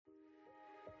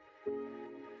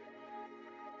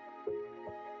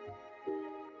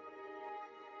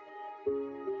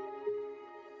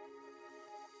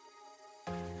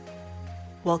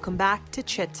Welcome back to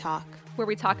Chit Talk. where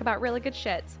we talk about really good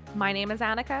shit. My name is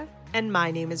Annika. And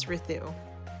my name is Rithu.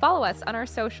 Follow us on our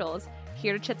socials,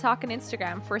 here to Chit Talk on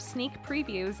Instagram for sneak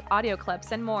previews, audio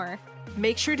clips, and more.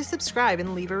 Make sure to subscribe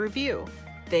and leave a review.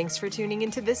 Thanks for tuning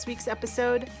into this week's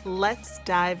episode. Let's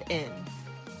dive in.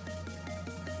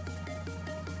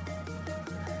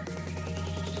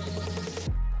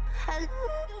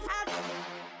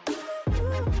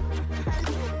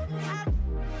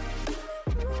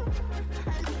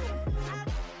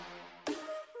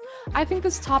 I think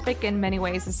this topic in many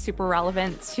ways is super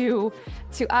relevant to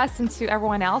us and to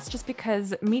everyone else, just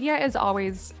because media is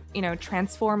always,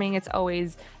 transforming. It's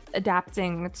always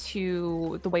adapting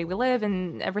to the way we live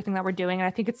and everything that we're doing. And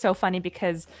I think it's so funny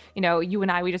because, you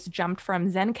and I, we just jumped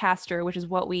from Zencastr, which is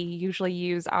what we usually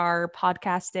use our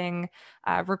podcasting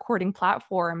recording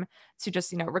platform to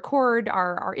just, record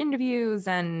our interviews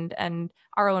and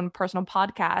our own personal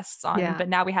podcasts on. Yeah. But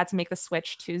now we had to make the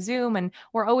switch to Zoom, and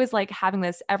we're always like having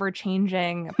this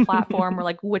ever-changing platform. We're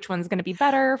like, which one's going to be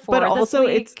better for But also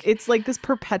this week? it's like this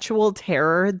perpetual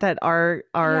terror that our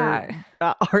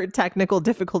technical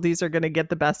difficulties are going to get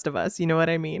the best of us. You know what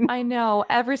I mean? I know,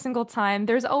 every single time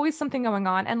there's always something going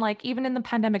on. And like, even in the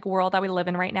pandemic world that we live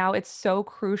in right now, it's so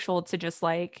crucial to just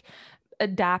like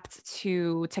adapt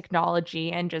to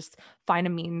technology and just find a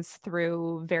means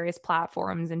through various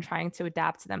platforms and trying to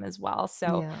adapt to them as well.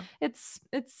 So Yeah.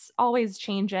 it's always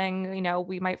changing.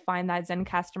 We might find that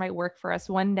Zencastr might work for us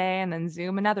one day and then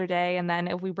Zoom another day. And then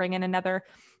if we bring in another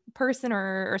person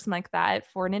or something like that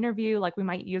for an interview, like we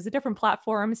might use a different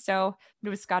platform. So it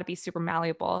was got to be super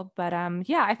malleable. But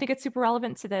yeah, I think it's super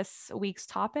relevant to this week's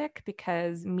topic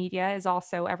because media is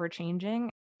also ever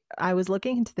changing. I was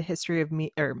looking into the history of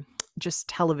just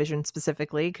television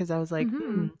specifically because I was like,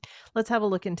 let's have a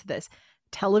look into this.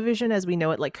 Television as we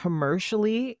know it, like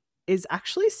commercially, is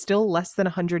actually still less than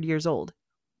 100 years old.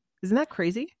 Isn't that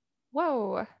crazy?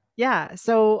 Whoa. Yeah.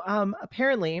 So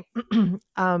apparently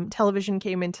television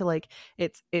came into like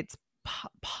its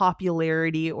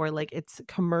popularity or like its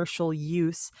commercial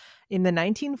use in the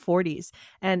 1940s,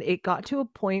 and it got to a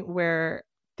point where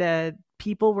the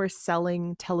people were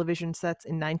selling television sets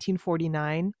in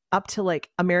 1949 up to like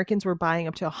Americans were buying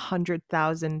up to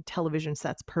 100,000 television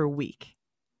sets per week.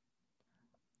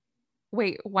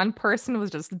 Wait, one person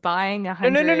was just buying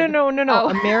 100? No. Oh.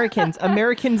 Americans,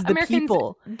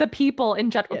 people. The people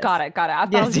in general. Yes. Got it. I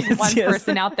thought it was just one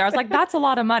person out there. I was like, that's a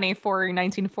lot of money for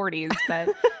 1940s, but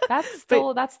that's still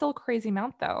a crazy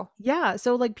amount though. Yeah.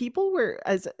 So like people were,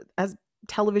 as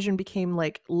television became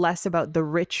like less about the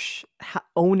rich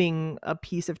owning a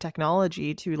piece of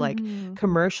technology to like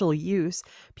commercial use,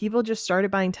 people just started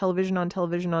buying television on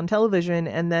television,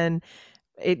 and then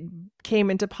it came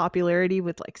into popularity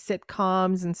with like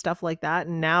sitcoms and stuff like that,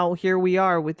 and now here we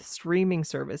are with streaming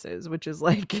services, which is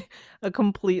like a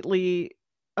completely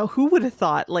who would have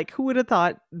thought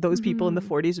those people in the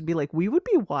 40s would be like, we would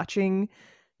be watching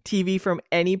TV from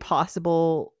any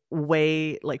possible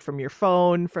way, like from your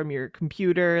phone, from your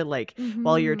computer, like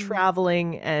while you're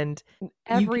traveling, and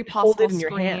every you can hold possible it in your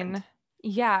screen. hand.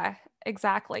 Yeah,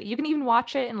 exactly. You can even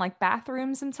watch it in like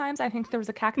bathrooms sometimes. I think there was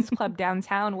a Cactus Club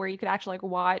downtown where you could actually like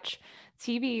watch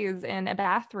TVs in a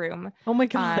bathroom. Oh my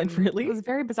God, really? It was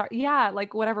very bizarre. Yeah,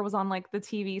 like whatever was on like the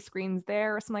TV screens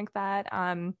there or something like that.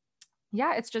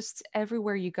 Yeah, it's just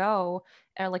everywhere you go,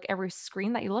 like every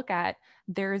screen that you look at,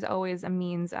 there's always a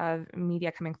means of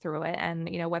media coming through it. And,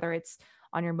 whether it's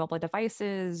on your mobile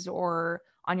devices or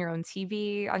on your own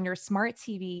TV, on your smart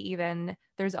TV, even,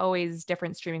 there's always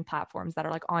different streaming platforms that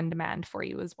are like on demand for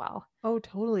you as well. Oh,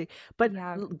 totally. But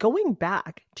yeah. Going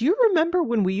back, do you remember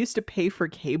when we used to pay for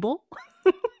cable?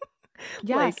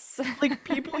 Yes. like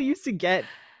people used to get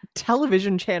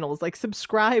television channels, like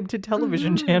subscribe to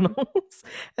television channels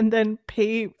and then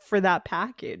pay for that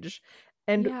package.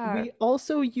 And we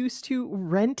also used to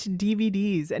rent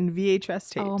DVDs and VHS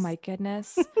tapes. Oh my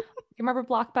goodness. You remember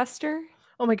Blockbuster?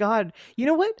 Oh my God. You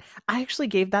know what? I actually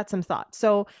gave that some thought.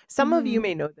 So some of you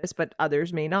may know this, but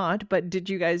others may not. But did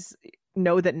you guys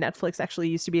know that Netflix actually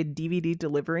used to be a DVD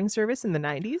delivering service in the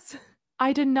 90s?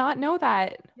 I did not know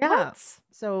that. Yeah. What?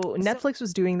 So Netflix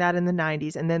was doing that in the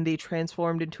 90s, and then they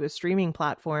transformed into a streaming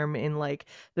platform in like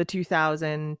the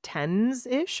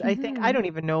 2010s-ish, I think. I don't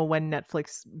even know when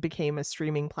Netflix became a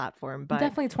streaming platform, but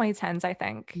definitely 2010s, I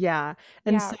think. Yeah.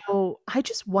 And so I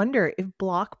just wonder if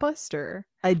Blockbuster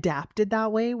adapted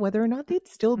that way, whether or not they'd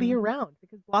still be around,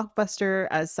 because Blockbuster,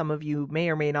 as some of you may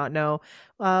or may not know,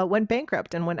 went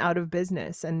bankrupt and went out of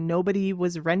business, and nobody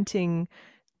was renting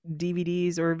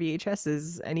DVDs or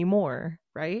VHSs anymore,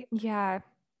 right? Yeah,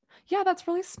 that's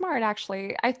really smart,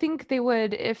 actually. I think they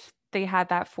would, if they had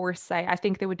that foresight, I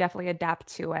think they would definitely adapt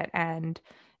to it and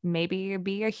maybe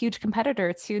be a huge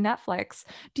competitor to Netflix.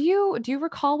 Do you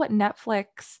recall what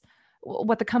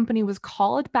what the company was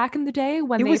called back in the day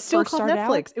when It they was still first called started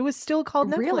out? Netflix. It was still called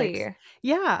Netflix. Really?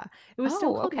 Yeah, it was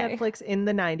still Oh, called okay. Netflix in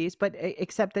the 90s, but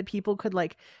except that people could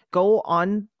like go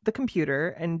on the computer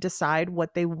and decide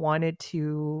what they wanted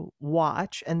to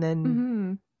watch and then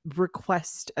Mhm.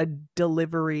 request a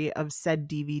delivery of said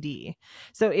DVD.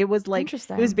 So it was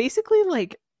Interesting. basically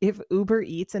like if Uber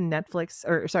Eats and Netflix,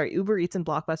 or sorry, Uber Eats and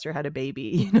Blockbuster had a baby,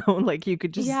 you know, like you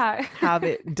could just Yeah. have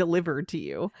it delivered to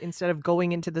you instead of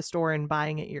going into the store and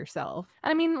buying it yourself.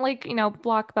 I mean, like,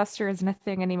 Blockbuster isn't a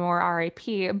thing anymore,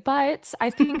 RIP, but I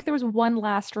think there was one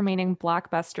last remaining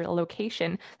Blockbuster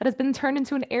location that has been turned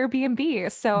into an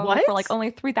Airbnb. So for like What? only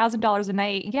 $3,000 a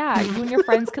night, yeah, you and your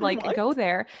friends could like What? go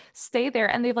there, stay there,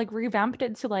 and they've like revamped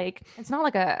it to like, it's not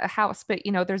like a house, but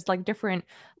there's like different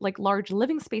like large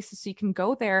living spaces. So you can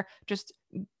go there, just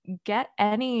get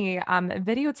any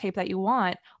videotape that you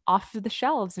want off of the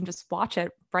shelves and just watch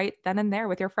it right then and there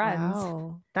with your friends.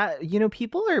 Wow. That,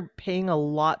 people are paying a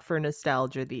lot for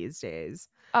nostalgia these days.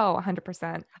 Oh,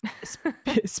 100%.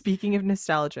 Speaking of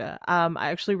nostalgia, I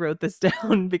actually wrote this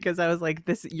down because I was like,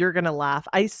 this, you're gonna laugh.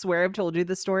 I swear I've told you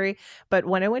the story, but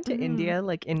when I went to Mhm. India,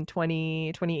 like in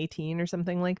 2018 or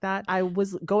something like that, I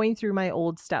was going through my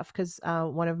old stuff because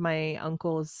one of my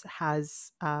uncles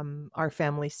has our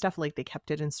family stuff, like they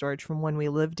kept it in storage from when we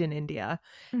lived in India.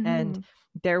 And Mhm.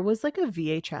 there was like a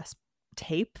VHS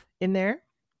tape in there.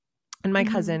 And my Mhm.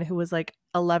 cousin, who was like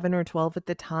 11 or 12 at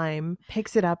the time,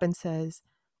 picks it up and says,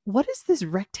 "What is this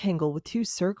rectangle with two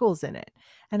circles in it?"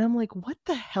 And I'm like, "What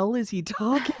the hell is he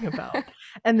talking about?"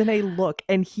 And then I look,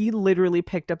 and he literally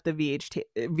picked up the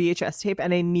VHS tape,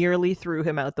 and I nearly threw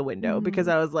him out the window because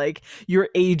Mhm. I was like, "You're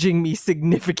aging me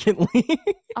significantly."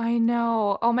 I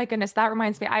know. Oh my goodness, that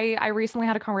reminds me. I recently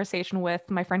had a conversation with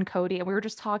my friend Cody, and we were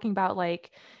just talking about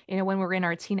like, when we were in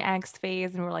our teen angst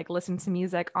phase and we were like listening to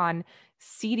music on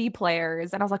CD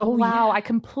players. And I was like, Oh, wow, yeah. I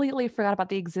completely forgot about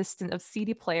the existence of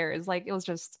CD players. Like it was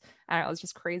just, I don't know, it was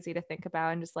just crazy to think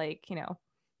about and just like,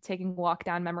 taking a walk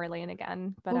down memory lane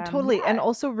again. But Oh, totally. And yeah,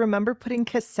 also remember putting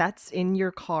cassettes in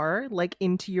your car, like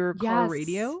into your car yes.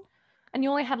 radio? And you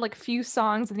only had like few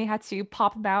songs and you had to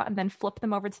pop them out and then flip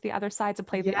them over to the other side to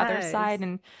play the other side. Yes.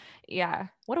 And yeah,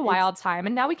 what a It's wild time.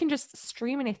 And now we can just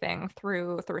stream anything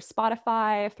through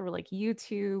Spotify, through like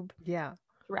YouTube, yeah.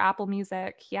 through Apple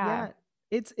Music. Yeah. Yeah,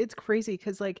 it's crazy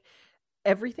because like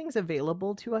everything's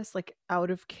available to us like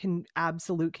out of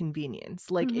absolute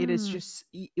convenience. Like it is Hmm. just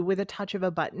with a touch of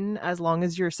a button, as long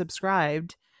as you're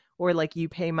subscribed or like you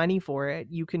pay money for it,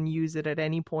 you can use it at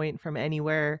any point from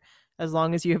anywhere as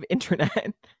long as you have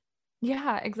internet.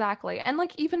 Yeah, exactly. And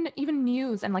like even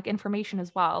news and like information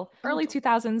as well. Oh, Early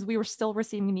 2000s, we were still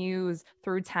receiving news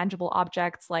through tangible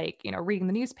objects like, reading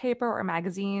the newspaper or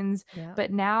magazines. yeah.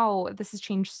 But now this has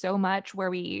changed so much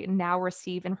where we now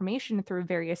receive information through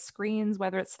various screens,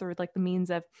 whether it's through like the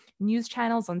means of news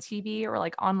channels on TV or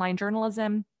like online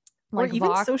journalism, Or like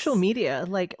even social Vox. media.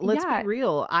 Like, let's be Yeah,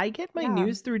 real. I get my yeah,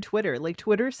 news through Twitter. Like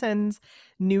Twitter sends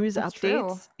news that's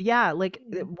true. updates. Yeah, like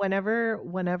Mm.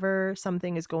 whenever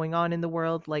something is going on in the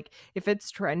world, like if it's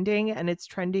trending and it's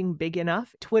trending big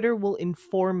enough, Twitter will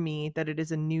inform me that it is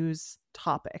a news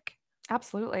topic.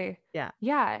 Absolutely. Yeah.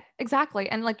 Yeah, exactly.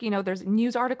 And like, there's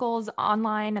news articles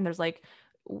online and there's like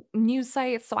news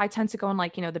sites. So I tend to go on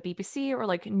like, the BBC or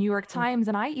like New York Mhm. Times.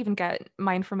 And I even get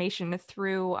my information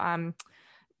through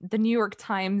the New York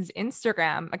Times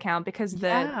Instagram account because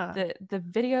the Yeah. the the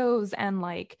videos and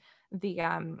like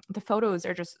the photos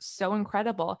are just so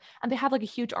incredible. And they have like a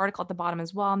huge article at the bottom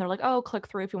as well. And they're like, oh, click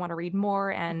through if you want to read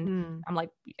more. And Mhm. I'm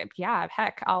like, yeah,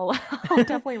 heck, I'll I'll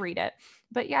definitely read it.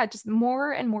 But yeah, just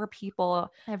more and more people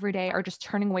every day are just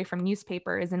turning away from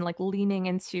newspapers and like leaning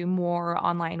into more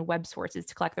online web sources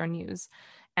to collect their news.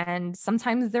 And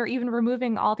sometimes they're even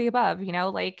removing all the above,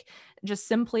 like just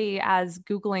simply as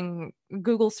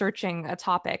Google searching a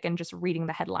topic and just reading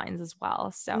the headlines as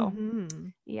well. So,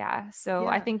 Mhm. yeah. So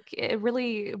I Yeah. think it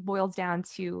really boils down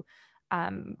to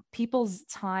people's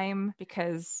time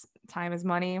because time is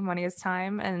money, money is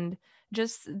time, and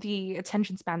just the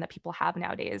attention span that people have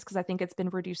nowadays. Because I think it's been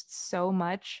reduced so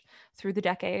much through the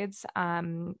decades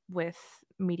with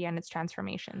media and its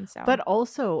transformation. So But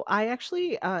also, I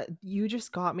actually, you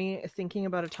just got me thinking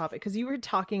about a topic because you were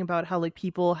talking about how like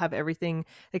people have everything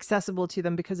accessible to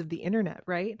them because of the internet,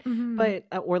 right? Mhm. But,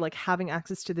 or like having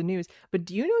access to the news. But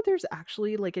do you know there's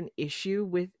actually like an issue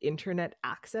with internet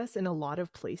access in a lot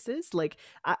of places? Like,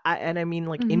 and I mean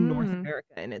like in North Mhm.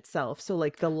 America in itself. So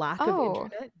like the lack of Oh.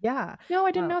 internet. Yeah. No,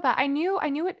 I didn't Uh, know that. I knew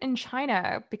it in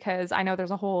China because I know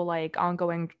there's a whole like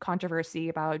ongoing controversy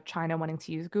about China wanting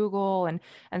to use Google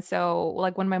and so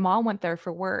like when my mom went there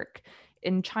for work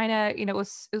in China, it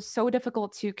was so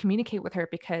difficult to communicate with her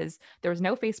because there was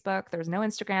no Facebook, there was no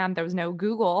Instagram, there was no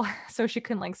Google, so she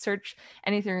couldn't like search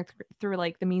anything through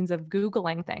like the means of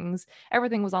Googling things.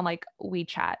 Everything was on like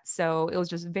WeChat, so it was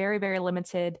just very, very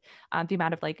limited. The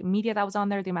amount of like media that was on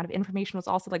there, the amount of information was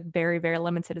also like very, very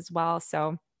limited as well.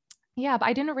 So yeah, but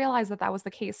I didn't realize that that was the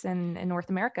case in North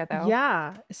America, though.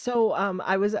 Yeah. So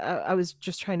I was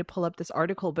just trying to pull up this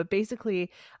article, but basically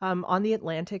on the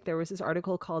Atlantic there was this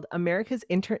article called America's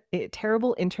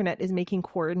terrible internet is making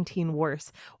quarantine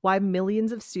worse. Why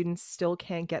millions of students still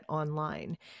can't get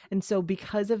online. And so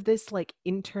because of this like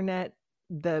internet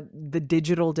the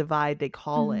digital divide they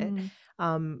call it, Mhm.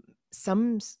 um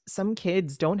some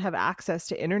kids don't have access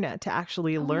to internet to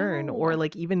actually Oh, learn or no.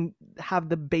 like even have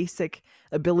the basic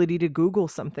ability to Google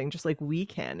something just like we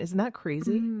can. Isn't that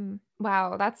crazy?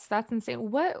 Wow, that's insane.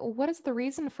 What is the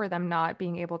reason for them not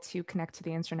being able to connect to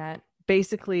the internet?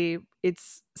 Basically,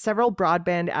 it's several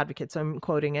broadband advocates, so I'm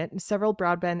quoting it. Several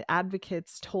broadband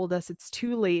advocates told us it's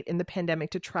too late in the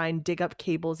pandemic to try and dig up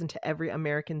cables into every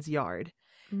American's yard.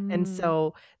 And Mm,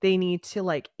 so they need to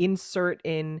like insert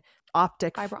in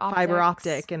fiber fiber optics.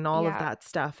 optic and all of Yeah. that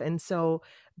stuff. And so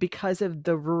because of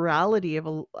the rurality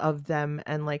of them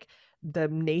and like the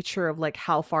nature of like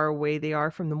how far away they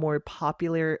are from the more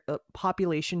popular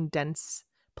population dense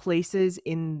places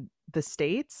in the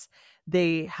states,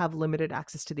 they have limited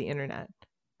access to the internet.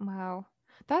 Wow.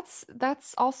 That's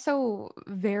also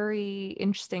very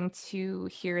interesting to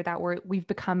hear that we've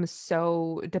become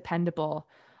so dependable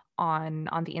on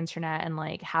the internet and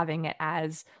like having it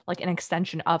as like an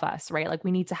extension of us, right? Like we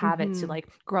need to have it to Mhm. like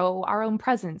grow our own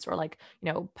presence or like,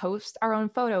 post our own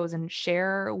photos and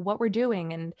share what we're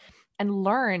doing and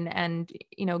learn and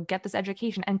get this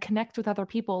education and connect with other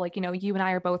people. Like, you and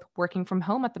I are both working from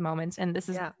home at the moment and this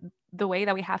is Yeah. the way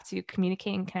that we have to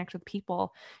communicate and connect with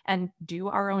people and do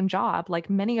our own job like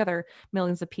many other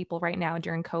millions of people right now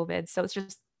during COVID. So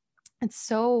it's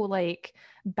so like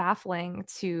baffling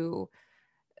to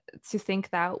think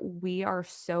that we are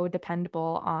so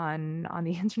dependable on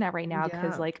the internet right now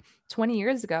because Yeah. like 20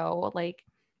 years ago like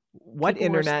What people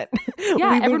were internet?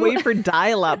 yeah We would everyone wait for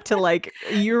dial up to like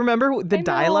you remember the I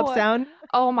dial up know. sound?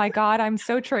 Oh my God, I'm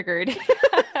so triggered.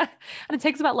 And it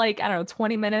takes about like, I don't know,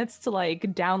 20 minutes to like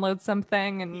download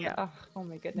something and Yeah. oh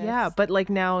my Yeah, goodness. but like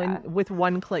now in Yeah. with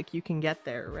one click you can get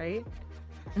there, right?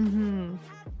 Hmm.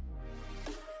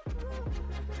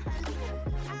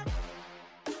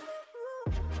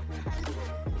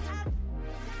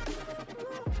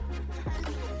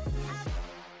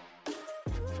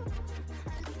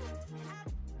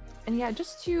 And yeah,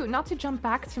 just to not to jump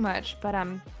back too much, but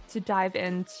to dive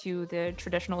into the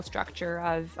traditional structure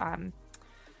of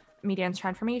media and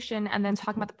transformation and then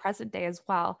talking Mhm. about the present day as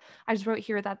well. I just wrote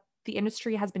here that the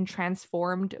industry has been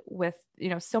transformed with,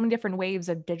 so many different waves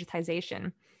of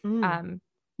digitization. Mm. Um,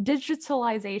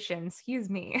 digitalization, excuse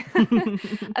me,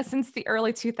 since the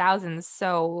early 2000s.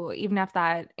 So even if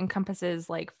that encompasses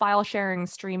like file sharing,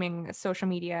 streaming, social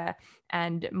media,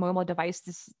 and mobile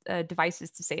devices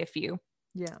to say a few.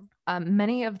 Yeah.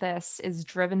 Many of this is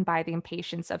driven by the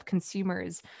impatience of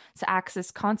consumers to access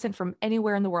content from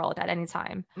anywhere in the world at any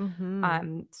time.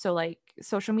 Mhm. So like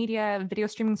social media, video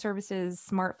streaming services,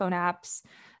 smartphone apps,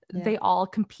 Yeah. they all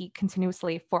compete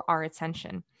continuously for our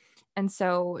attention. And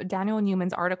so Daniel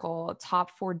Newman's article,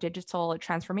 Top Four Digital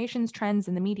Transformations Trends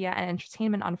in the Media and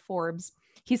Entertainment on Forbes,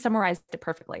 he summarized it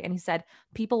perfectly. And he said,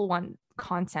 people want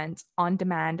content on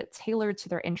demand, tailored to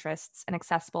their interests and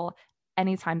accessible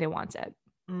anytime they want it.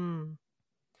 Mm.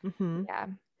 Mhm. Yeah.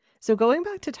 So going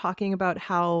back to talking about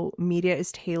how media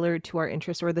is tailored to our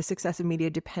interests or the success of media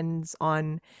depends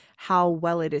on how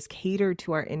well it is catered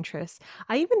to our interests.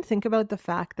 I even think about the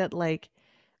fact that like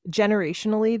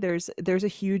generationally there's a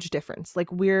huge difference.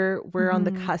 Like we're on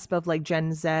the Hmm. cusp of like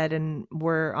Gen Z and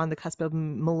we're on the cusp of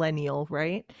millennial,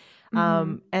 right?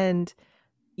 Hmm. And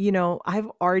you know,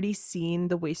 I've already seen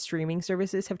the way streaming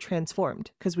services have transformed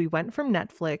because we went from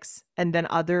Netflix and then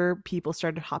other people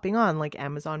started hopping on like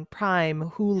Amazon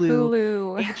Prime, Hulu,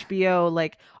 Hulu, HBO,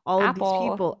 like all of these Apple.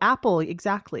 people, Apple,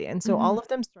 exactly. And so all Hmm. of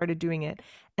them started doing it.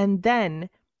 And then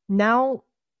now,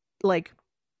 like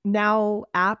now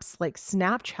apps like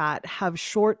Snapchat have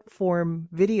short form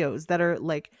videos that are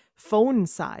like phone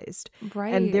sized,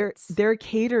 and Right. they're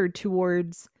catered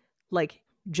towards like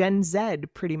Gen Z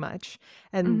pretty much.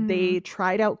 And Hmm. they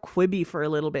tried out Quibi for a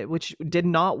little bit, which did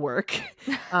not work.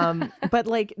 But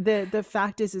like the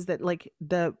fact is that like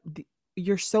the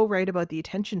you're so right about the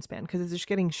attention span, because it's just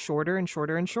getting shorter and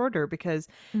shorter and shorter, because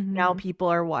now Hmm. people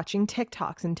are watching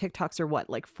TikToks, and TikToks are what,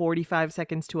 like 45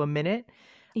 seconds to a minute.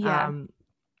 Yeah, Um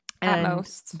at and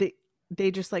most.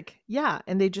 they just like, yeah,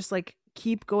 and they just like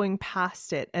keep going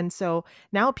past it. And so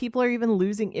now people are even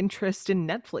losing interest in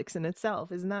Netflix in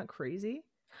itself. Isn't that crazy?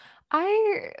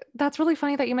 That's really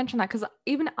funny that you mentioned that, because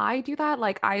even I do that.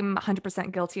 Like, I'm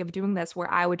 100% guilty of doing this, where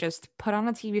I would just put on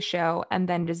a TV show and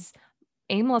then just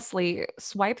aimlessly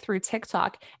swipe through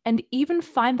TikTok and even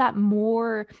find that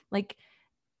more like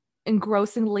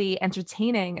engrossingly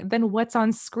entertaining than what's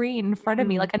on screen in front of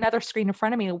me, Mhm. like another screen in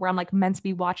front of me where I'm like meant to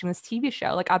be watching this TV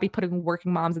show. Like, I'll be putting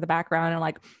Working Moms in the background, and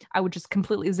like I would just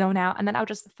completely zone out, and then I would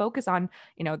just focus on,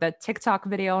 the TikTok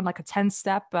video and like a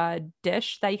 10-step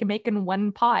dish that you can make in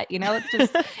one pot. It's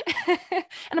just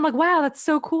and I'm like, wow, that's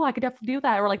so cool. I could definitely do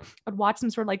that. Or like I'd watch some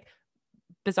sort of like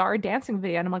bizarre dancing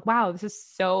video, and I'm like, wow, this is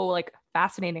so like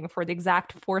fascinating for the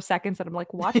exact 4 seconds that I'm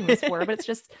like watching this for. But it's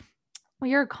just,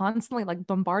 we are constantly like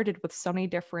bombarded with so many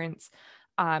different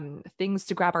things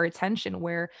to grab our attention,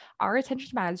 where our attention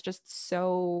span is just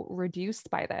so reduced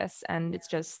by this. And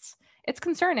it's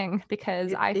concerning,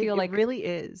 because I feel It like, really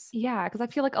is. yeah, because I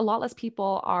feel like a lot less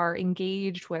people are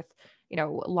engaged with,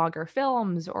 longer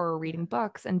films or Yeah. reading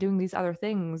books and doing these other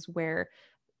things where,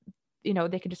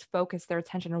 they can just focus their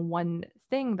attention on one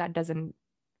thing that doesn't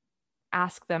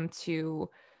ask them to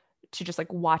just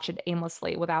like watch it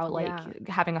aimlessly without like Yeah.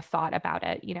 having a thought about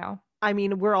it. I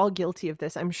mean, we're all guilty of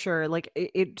this, I'm sure. Like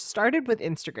it started with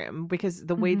Instagram, because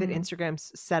the way that Hmm.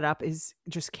 Instagram's set up is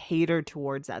just catered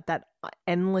towards that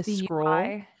endless The scroll,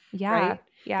 UI. Yeah. right? That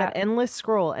Yeah. endless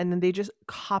scroll, and then they just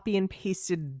copy and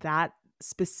pasted that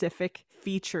specific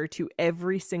feature to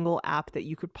every single app that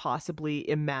you could possibly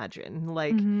imagine.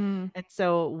 Like, Hmm. and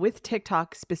so with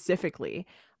TikTok specifically,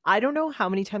 I don't know how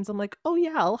many times I'm like, oh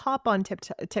yeah, I'll hop on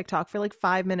TikTok for like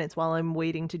 5 minutes while I'm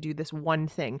waiting to do this one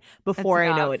thing. It's Before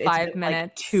I know not it, it's been five like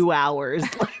minutes. 2 hours.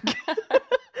 Like,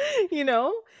 you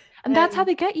know? And that's how And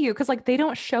they get you, because like they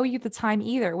don't show you the time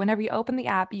either. Whenever you open the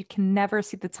app, you can never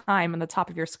see the time on the top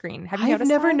of your screen. Have you I've noticed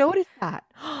never that? noticed that.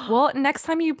 Well, next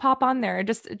time you pop on there,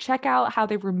 just check out how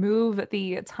they remove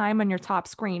the time on your top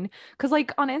screen. Because,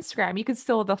 like on Instagram, you can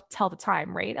still tell the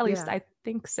time, right? At least Yeah, I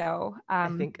think so. I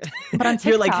think But on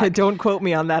you're like, TikTok, don't quote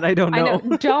me on that. I don't I know,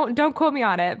 know. don't quote me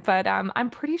on it, but I'm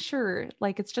pretty sure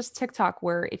like it's just TikTok,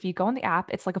 where if you go on the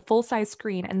app, it's like a full size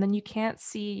screen, and then you can't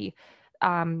see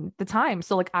the time.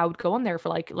 So like I would go in there for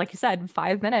like you said,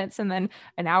 5 minutes, and then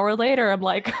an hour later I'm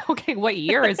like, okay, what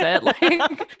year is it?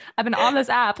 Like, I've been on this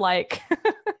app like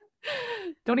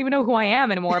don't even know who I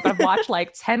am anymore, but I've watched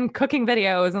like 10 cooking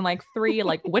videos and like three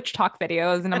like witch talk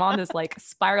videos, and I'm on this like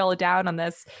spiral down on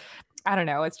this. I don't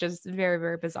know. It's just very,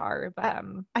 very bizarre. But I,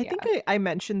 I think yeah. I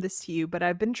mentioned this to you, but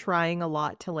I've been trying a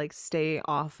lot to like stay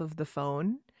off of the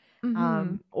phone,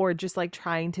 Hmm. or just like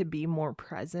trying to be more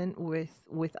present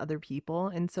with other people.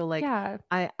 And so like Yeah.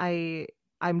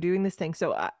 I'm doing this thing.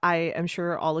 So I am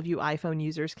sure all of you iPhone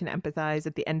users can empathize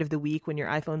at the end of the week when your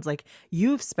iPhone's like,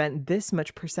 you've spent this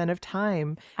much percent of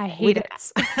time I hate with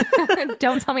it.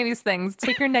 Don't tell me these things.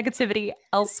 Take your negativity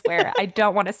elsewhere. I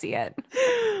don't want to see it.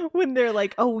 when they're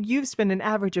like, oh, you've spent an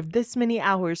average of this many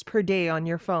hours per day on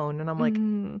your phone. And I'm like,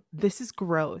 Hmm. this is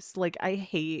gross. Like I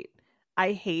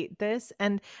hate this.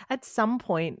 And at some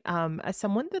point, as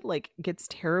someone that like gets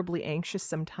terribly anxious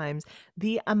sometimes,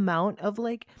 the amount of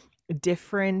like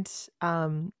different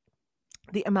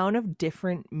the amount of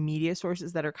different media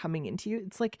sources that are coming into you,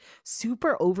 it's like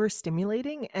super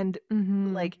overstimulating. And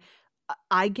Hmm. like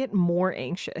I get more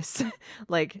anxious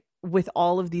like with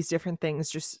all of these different things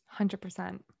just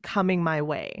 100%. coming my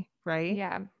way, right?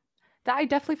 Yeah. That I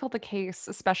definitely felt the case,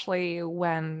 especially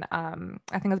when I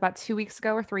think it was about 2 weeks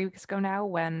ago or 3 weeks ago now,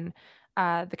 when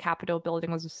the Capitol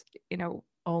building was,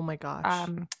 Oh my gosh.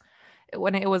 um,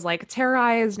 when it was like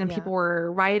terrorized and Yeah. people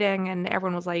were rioting, and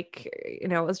everyone was like, it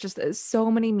was just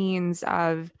so many means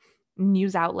of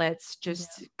news outlets Yeah.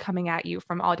 just coming at you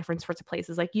from all different sorts of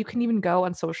places. Like, you can even go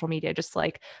on social media, just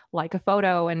like a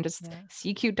photo and just Yeah.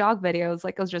 see cute dog videos.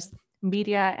 Like, it was just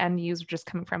media and news were just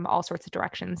coming from all sorts of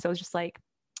directions. So it's just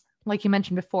like you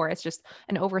mentioned before, it's just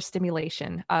an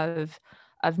overstimulation of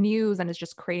of news and is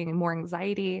just creating more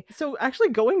anxiety. So actually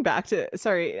going back to,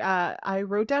 sorry, I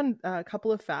wrote down a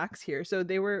couple of facts here. So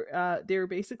they were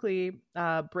basically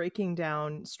breaking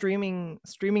down streaming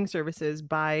services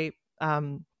by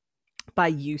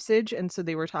usage. And so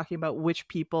they were talking about which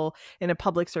people in a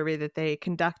public survey that they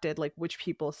conducted, like which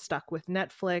people stuck with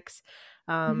Netflix,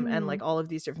 and like all of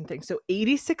these different things. So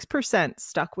 86%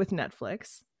 stuck with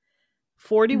Netflix.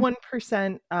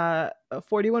 41%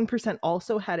 41%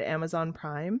 also had Amazon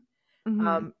Prime.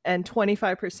 And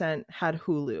 25% had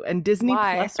Hulu, and Disney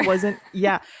Why? Plus wasn't.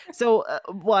 Yeah. So,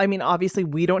 well, I mean, obviously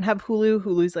we don't have Hulu.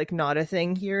 Hulu's like not a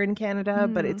thing here in Canada,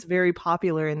 but it's very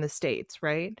popular in the States,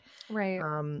 right? Right.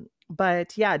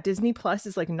 But yeah, Disney Plus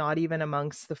is like not even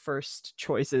amongst the first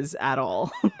choices at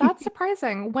all. That's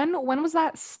surprising. When was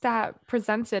that stat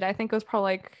presented? I think it was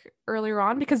probably like earlier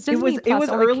on because It Disney was Plus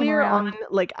only came earlier on, around.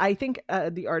 like I think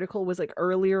the article was like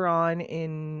earlier on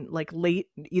in like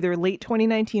either late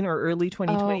 2019 or early Oh,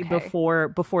 2020, okay.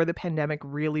 before the pandemic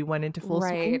really went into full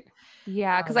swing. Right.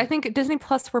 Yeah, because I think Disney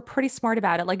Plus were pretty smart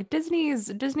about it. Like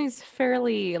Disney's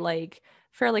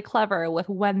fairly clever with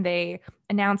when they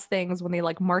announce things, when they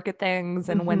like market things,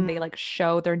 and when they Mhm. like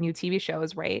show their new TV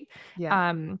shows, right? Yeah.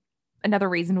 Um, Another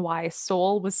reason why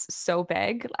Soul was so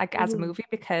big, like as a Mhm. movie,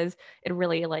 because it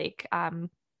really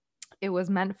it was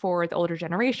meant for the older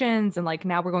generations, and like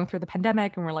now we're going through the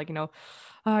pandemic and we're like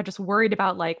just worried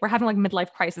about like we're having like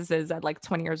midlife crises at like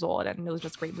 20 years old, and it was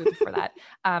just a great movie for that.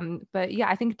 But yeah,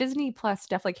 I think Disney Plus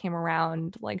definitely came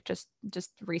around like just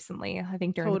recently, I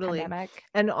think during the Totally. pandemic.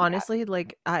 And Yeah. honestly,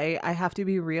 like I have to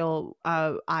be real.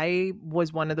 I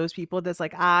was one of those people that's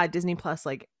like, Disney Plus,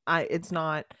 like it's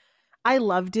not. I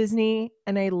love Disney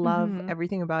and I love Mm-hmm.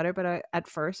 everything about it, but at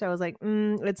first I was like,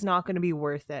 it's not going to be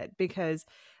worth it, because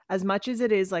as much as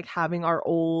it is like having our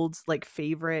old like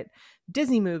favorite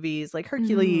Disney movies like Mm-hmm.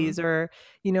 Hercules, or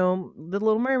The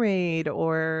Little Mermaid,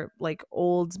 or like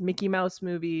old Mickey Mouse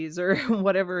movies, or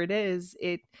whatever it is,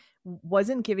 it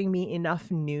wasn't giving me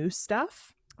enough new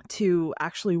stuff to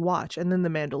actually watch. And then The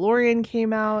Mandalorian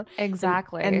came out, and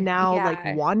Exactly. now like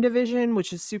Yeah. WandaVision,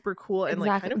 which is super cool and like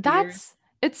Exactly. kind of weird. That's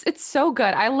it's so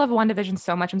good. I love WandaVision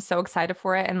so much. I'm so excited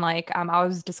for it. And like I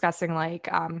was discussing like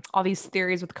all these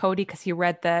theories with Cody because he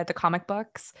read the comic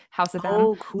books, House of M.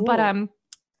 Oh, But cool.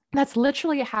 that's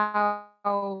literally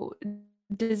how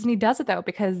Disney does it though,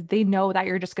 because they know that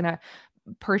you're just gonna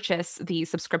purchase the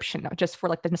subscription just for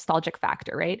like the nostalgic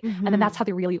factor, right? And then that's Mhm. how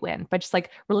they really win by just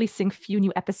like releasing few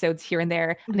new episodes here and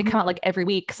there, and they come out Mhm. like every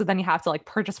week. So then you have to like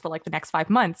purchase for like the next 5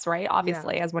 months, right? Yeah.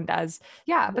 Obviously, as one does.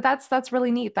 Yeah, but that's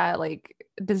really neat that like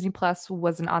Disney Plus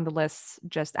wasn't on the list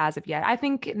just as of yet. I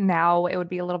think now it would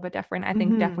be a little bit different. I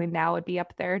think Mhm. definitely now it'd be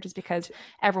up there just because T-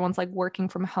 everyone's like working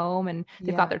from home and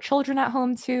they've got Yeah. their children at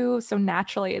home too. So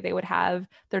naturally they would have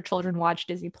their children watch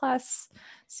Disney Plus.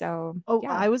 So Oh,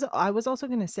 yeah. I was also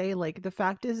gonna say, like, the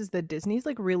fact is that Disney's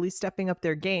like really stepping up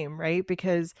their game, right?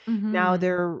 Because now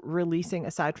they're releasing,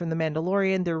 aside from The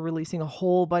Mandalorian, they're releasing a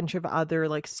whole bunch of other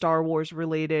like Star Wars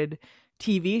related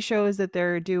TV shows that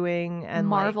they're doing, and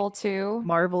like Marvel too.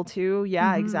 Marvel too.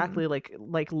 Yeah, Hmm. exactly. Like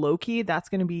Loki, that's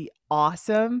going to be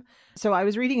awesome. So I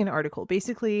was reading an article.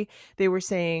 Basically, they were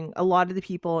saying a lot of the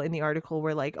people in the article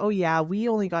were like, "Oh yeah, we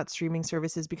only got streaming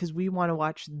services because we want to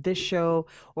watch this show,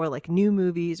 or like new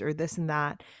movies, or this and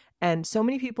that." And so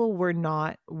many people were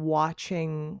not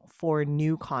watching for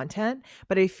new content,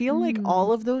 but I feel like Mm.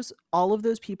 all of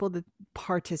those people that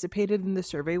participated in the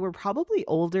survey were probably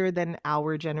older than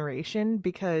our generation,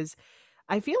 because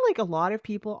I feel like a lot of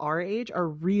people our age are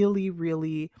really,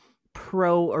 really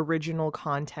pro original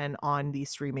content on these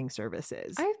streaming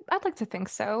services. I'd like to think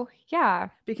so. Yeah.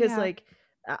 Because Yeah. like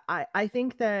I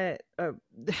think that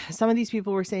some of these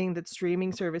people were saying that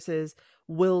streaming services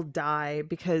will die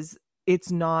because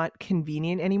it's not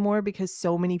convenient anymore, because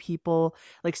so many people,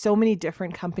 like so many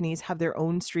different companies, have their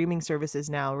own streaming services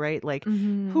now, right? Like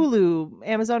Hmm. Hulu,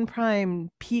 Amazon Prime,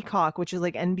 Peacock, which is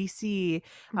like NBC,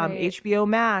 Right. HBO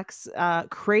Max,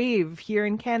 Crave here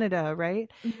in Canada, right?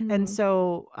 And Hmm.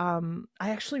 so I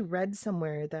actually read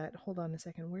somewhere that, hold on a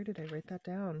second, where did I write that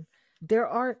down? There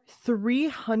are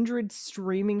 300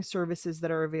 streaming services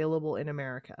that are available in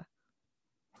America.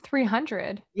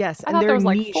 300. Yes, I and thought there they're was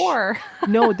like niche. four.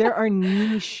 No, there are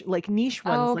niche ones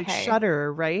like Okay.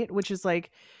 Shudder, right? Which is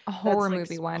like, A horror that's like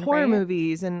movie one, horror right?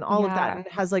 movies and all of that, Yeah. and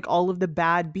it has like all of the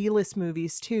bad B-list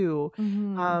movies too.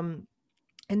 Hmm. Um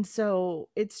and so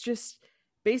it's just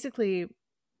basically,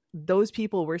 those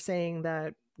people were saying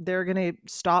that they're going to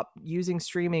stop using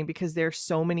streaming because there's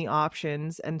so many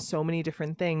options and so many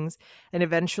different things, and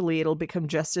eventually it'll become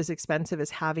just as expensive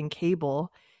as having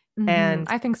cable. Hmm. and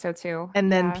I think so too.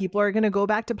 and then Yeah. people are going to go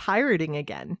back to pirating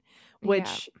again,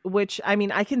 Yeah. Which I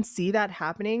mean, I can see that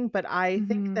happening, but I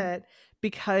think Hmm. that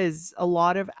because a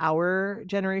lot of our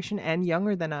generation and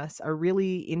younger than us are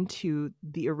really into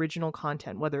the original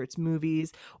content, whether it's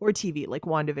movies or TV, like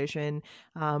WandaVision,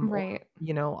 or Right.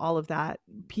 all of that,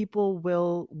 people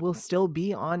will still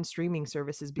be on streaming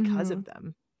services because Hmm. of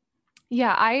them.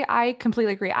 Yeah, I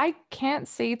completely agree. I can't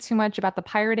say too much about the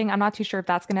pirating. I'm not too sure if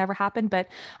that's going to ever happen, but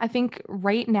I think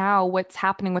right now what's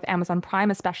happening with Amazon Prime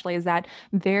especially is that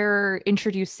they're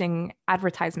introducing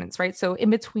advertisements, right? So in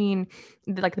between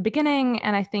like the beginning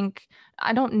and I think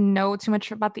I don't know too much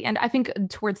about the end. I think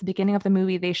towards the beginning of the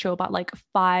movie they show about like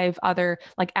five other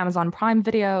like Amazon Prime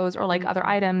videos or like other Mhm.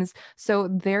 items. So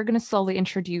they're going to slowly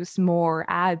introduce more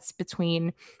ads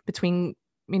between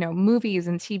movies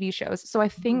and TV shows. So I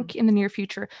Mhm. think in the near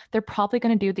future, they're probably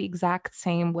going to do the exact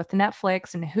same with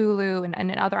Netflix and Hulu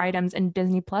and other items and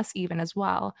Disney Plus even as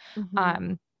well. Mhm.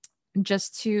 Um,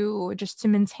 just to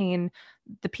maintain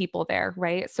the people there,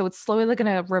 right? So it's slowly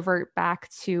going to revert back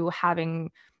to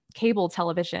having cable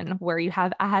television where you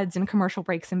have ads and commercial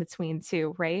breaks in between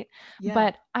too, right? Yeah.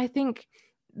 But I think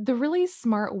the really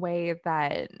smart way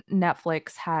that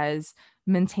Netflix has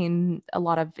maintained a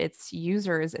lot of its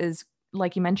users is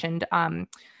like you mentioned,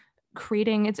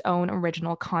 creating its own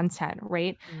original content,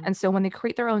 right? Mhm. And so when they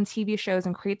create their own TV shows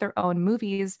and create their own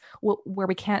movies where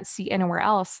we can't see anywhere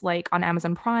else, like on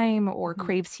Amazon Prime or Mhm.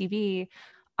 Crave TV,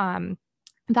 um,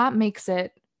 that makes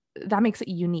it that makes it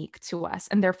unique to us,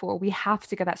 and therefore we have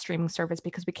to get that streaming service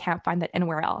because we can't find that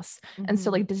anywhere else. And so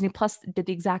Mhm. like Disney Plus did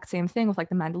the exact same thing with like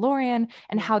The Mandalorian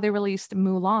and Yeah. how they released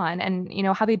Mulan, and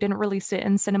how they didn't release it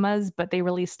in cinemas but they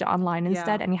released it online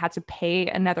instead, Yeah. and you had to pay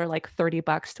another like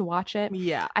 $30 to watch it.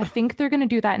 Yeah. I think they're going to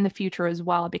do that in the future as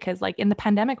well because like in the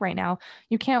pandemic right now,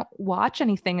 you can't watch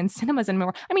anything in cinemas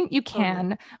anymore. I mean, you Totally.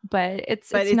 can, but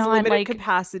it's But it's it's not limited like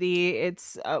capacity.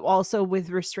 It's also with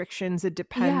restrictions. It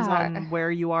depends yeah. on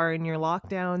where you are in your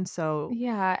lockdown. So,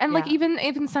 Yeah, and like yeah.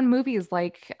 even some movies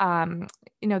like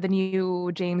the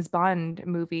new James Bond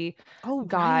movie Oh,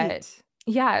 got right.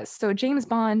 yeah, so James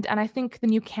Bond and I think the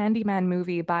new Candyman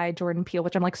movie by Jordan Peele,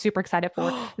 which I'm like super excited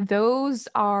for. Those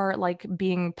are like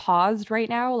being paused right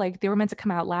now. Like they were meant to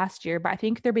come out last year, but I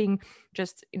think they're being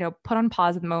just, put on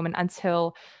pause at the moment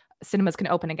until cinemas can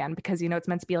open again because it's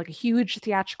meant to be like a huge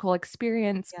theatrical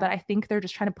experience, Yeah. but I think they're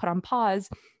just trying to put on pause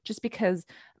just because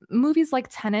movies like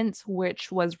Tenet,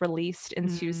 which was released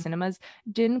into Mm, cinemas,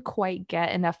 didn't quite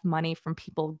get enough money from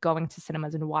people going to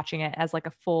cinemas and watching it as like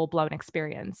a full blown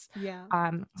experience. yeah.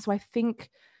 So I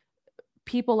think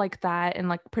people like that and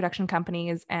like production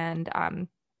companies and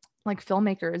like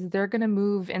filmmakers, they're going to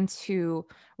move into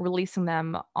releasing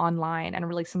them online and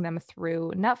releasing them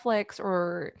through Netflix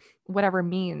or whatever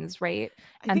means, right?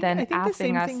 And then I think the having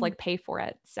same us thing like pay for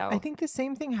it. I So, think the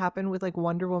same thing happened with like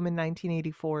Wonder Woman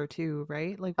 1984 too,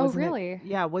 right? Like oh, wasn't it really?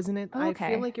 wasn't it Oh, I feel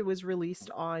okay. like it was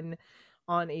released on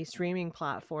a streaming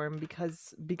platform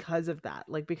because of that.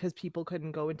 Like because people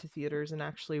couldn't go into theaters and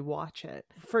actually watch it.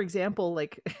 For example,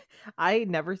 like I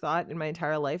never thought in my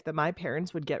entire life that my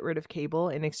parents would get rid of cable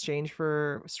in exchange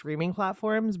for streaming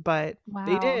platforms, but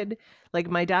they Wow. did. Like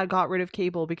my dad got rid of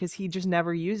cable because he just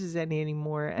never uses any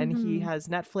anymore, and he Hmm. has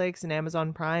Netflix and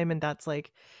Amazon Prime, and that's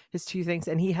like his two things.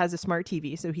 And he has a smart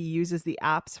TV, so he uses the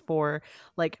apps for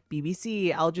like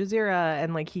BBC, Al Jazeera,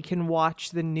 and like he can watch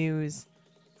the news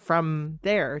from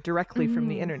there directly from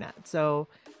the Hmm. internet. So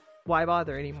why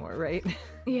bother anymore, right?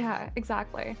 Yeah,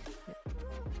 exactly.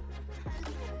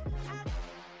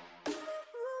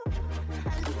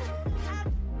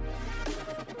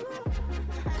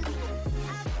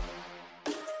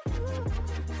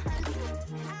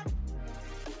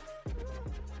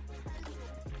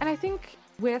 And I think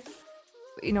with,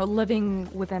 living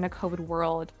within a COVID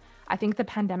world, I think the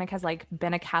pandemic has like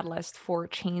been a catalyst for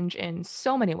change in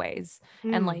so many ways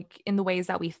and Mm, like in the ways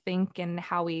that we think and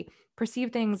how we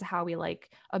perceive things, how we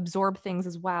like absorb things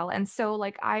as well. And so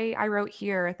like I wrote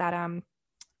here that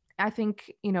I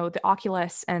think, the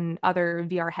Oculus and other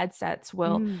VR headsets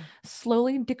will mm,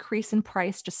 slowly decrease in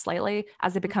price just slightly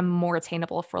as they become mhm, more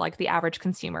attainable for like the average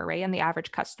consumer, right? And the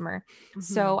average customer. mhm.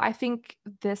 So I think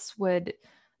this would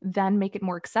then make it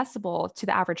more accessible to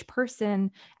the average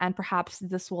person. And perhaps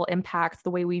this will impact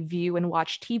the way we view and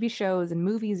watch TV shows and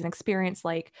movies and experience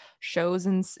like shows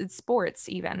and sports,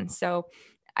 even. So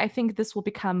I think this will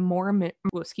become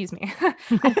excuse me.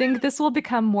 I think this will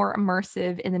become more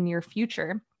immersive in the near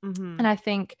future. And Mhm. I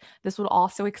think this would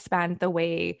also expand the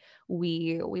way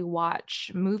we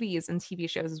watch movies and TV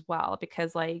shows as well,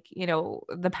 because like,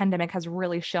 the pandemic has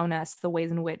really shown us the ways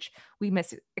in which we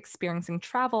miss experiencing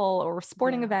travel or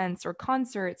sporting Yeah. events or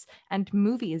concerts and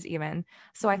movies even.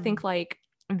 So I Mhm. think like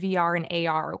VR and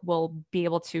AR will be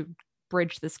able to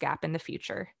bridge this gap in the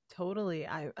future. Totally.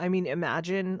 I mean,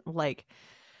 imagine like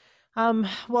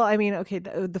well, I mean, okay,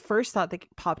 the first thought that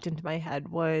popped into my head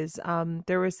was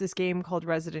there was this game called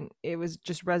it was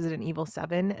just Resident Evil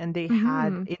 7, and they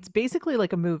had Hmm. it's basically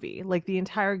like a movie. Like the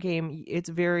entire game, it's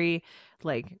very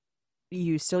like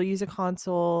you still use a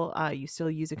console, you still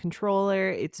use a controller.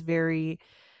 It's very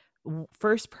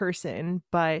first person,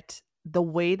 but the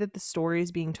way that the story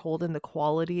is being told and the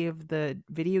quality of the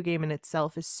video game in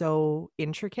itself is so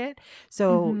intricate.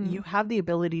 So you Hmm. have the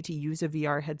ability to use a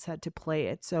VR headset to play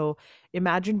it. So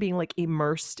imagine being like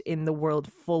immersed in the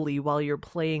world fully while you're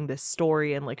playing this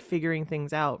story and like figuring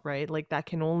things out, right? Like that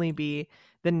can only be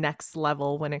the next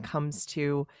level when it comes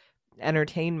to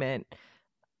entertainment.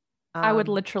 I would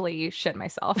Um literally shit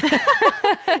myself. Like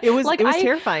it was I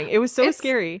terrifying. It was so it's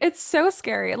scary. it's so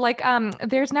scary. Like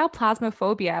there's now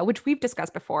plasmophobia, which we've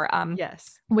discussed before.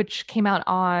 Yes. Which came out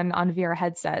on VR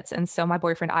headsets. And so my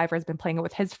boyfriend Ivor has been playing it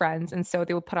with his friends. And so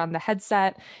they would put on the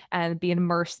headset and be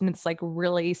immersed in this like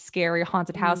really scary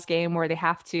haunted Mm, house game where they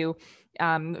have to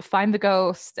find the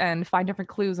ghost and find different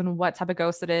clues on what type of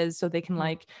ghost it is so they can mhm.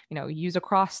 like, use a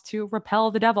cross to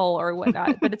repel the devil or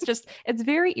whatnot. But it's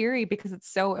very eerie because it's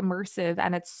so immersive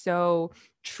and it's so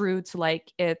true to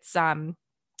like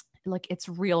it's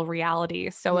real reality.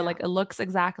 So Yeah. it looks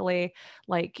exactly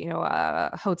like,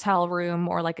 a hotel room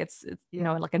or like it's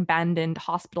Yeah. like an abandoned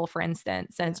hospital, for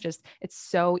instance. And Yeah. it's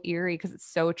so eerie because it's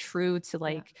so true to Yeah.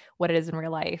 like what it is in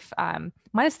real life.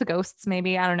 Minus the ghosts,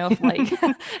 maybe. I don't know if like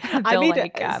I they'll made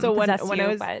like so possess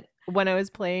you, but when I was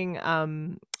playing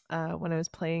when I was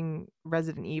playing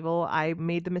Resident Evil, I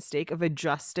made the mistake of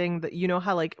adjusting the you know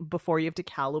how like before you have to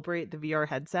calibrate the VR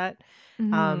headset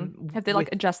have they with like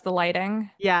adjust the lighting?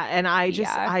 yeah, and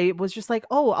Yeah. I was just like,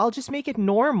 "Oh, I'll just make it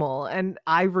normal." And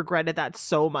I regretted that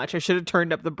so much. I should have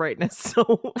turned up the brightness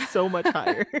so much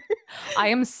higher. I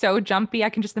am so jumpy. I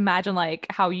can just imagine like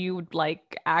how you would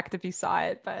like act if you saw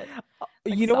it, but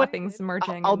like You know saw what I things did?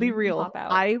 merging I'll be and real. pop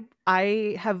out.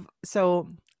 I have so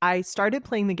I started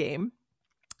playing the game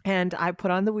and I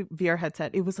put on the VR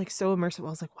headset. It was like so immersive. I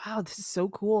was like, "Wow, this is so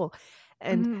cool."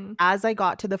 And Mhm. as I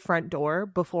got to the front door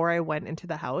before I went into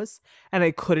the house and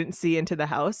I couldn't see into the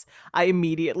house, I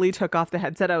immediately took off the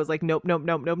headset. I was like, "Nope, nope,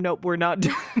 nope, nope, nope. We're not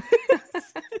doing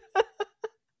this."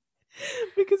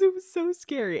 Because it was so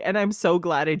scary. And I'm so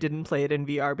glad I didn't play it in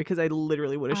VR because I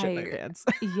literally would have shit my I pants.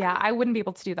 yeah, I wouldn't be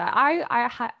able to do that.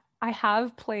 I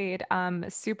have played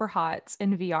Super Hot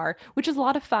in VR, which is a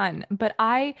lot of fun, but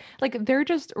I like they're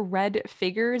just red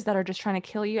figures that are just trying to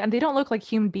kill you and they don't look like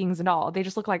human beings at all. They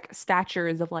just look like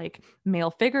statues of like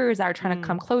male figures that are trying to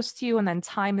come Mm, close to you and then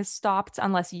time is stopped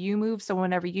unless you move. So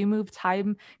whenever you move,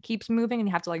 time keeps moving and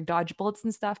you have to like dodge bullets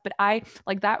and stuff. But I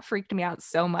like that freaked me out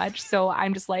so much. So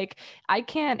I'm just like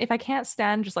if I can't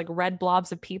stand just like red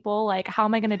blobs of people, like how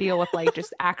am I going to deal with like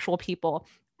just actual people,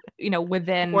 or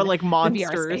within like the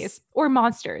VR monsters. space or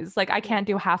monsters? Like I Yeah. can't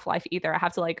do Half-Life either. I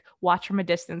have to like watch from a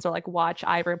distance or like watch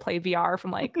Ivor play VR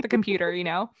from like the computer.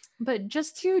 But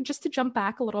just to jump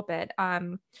back a little bit,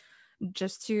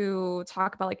 just to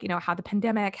talk about like how the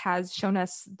pandemic has shown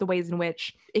us the ways in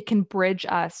which it can bridge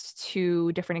us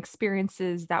to different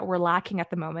experiences that we're lacking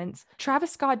at the moment.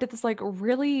 Travis Scott did this like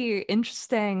really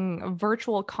interesting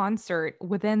virtual concert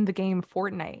within the game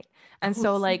Fortnite. And Oh,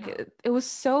 so snap. like it was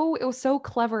so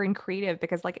clever and creative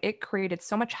because like it created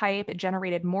so much hype, it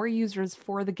generated more users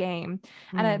for the game,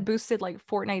 and it Mm. boosted like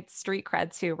Fortnite's street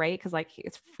cred too, right? Because like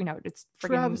it's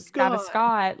Travis friggin' Travis Scott.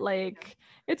 Scott, like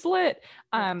it's lit.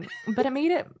 Yeah. But it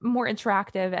made it more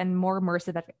interactive and more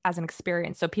immersive as an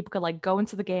experience. So people could like go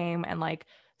into the game and like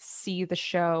see the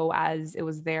show as it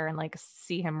was there and like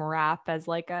see him rap as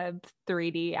like a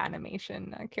 3D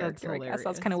animation That's character. I guess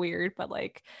that's kind of hilarious. weird,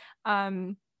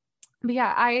 um, but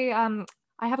yeah, I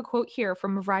have a quote here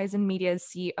from Verizon Media's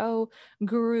CEO,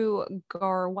 Guru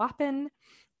Garwapin.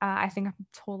 I think I'm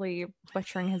totally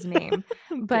butchering his name,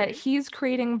 but Okay. he's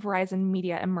creating Verizon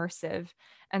Media Immersive.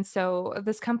 And so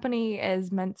this company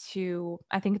is meant to,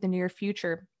 I think, in the near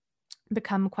future,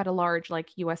 become quite a large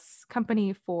like US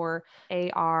company for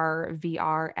AR,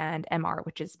 VR, and MR,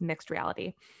 which is mixed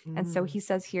reality. And so Mm. he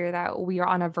says here that we are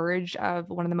on a verge of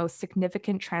one of the most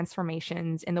significant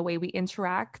transformations in the way we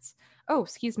interact. Oh,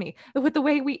 excuse me, with the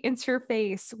way we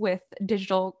interface with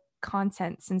digital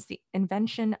content since the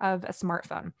invention of a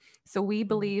smartphone. So we Mm.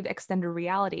 believe extended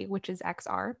reality, which is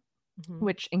XR, Mhm.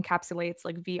 which encapsulates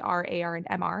like VR, AR, and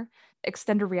MR.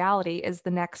 Extended reality is the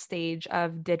next stage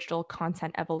of digital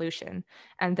content evolution.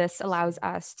 And this allows Interesting.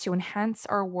 us to enhance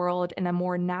our world in a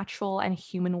more natural and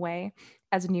human way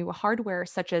as new hardware,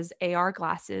 such as AR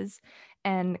glasses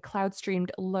and cloud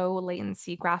streamed low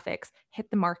latency graphics hit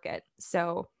the market.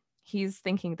 So he's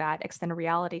thinking that extended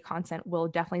reality content will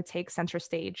definitely take center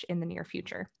stage in the near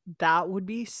future. That would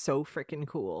be so freaking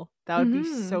cool. That would be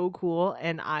so cool,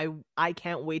 and I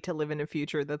can't wait to live in a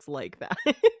future that's like that.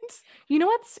 You know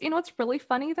what's really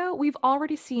funny though? We've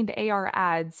already seen AR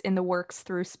ads in the works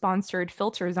through sponsored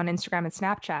filters on Instagram and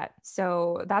Snapchat.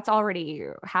 So that's already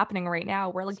happening right now.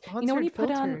 Where like, when Sponsored you put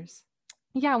on filters.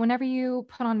 yeah, whenever you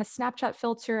put on a Snapchat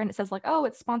filter and it says like, oh,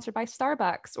 it's sponsored by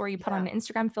Starbucks, or you put on Yeah. an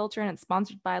Instagram filter and it's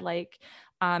sponsored by like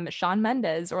Shawn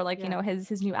Mendes, or like, Yeah.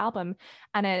 his new album,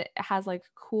 and it has like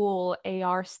cool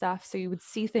AR stuff. So you would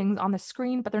see things on the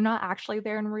screen, but they're not actually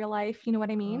there in real life. You know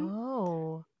what I mean?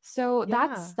 Oh. So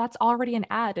Yeah. that's already an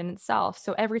ad in itself.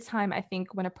 So every time I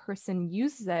think when a person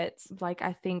uses it, like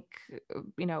I think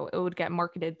it would get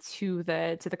marketed to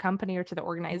the company or to the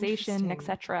organization, Interesting.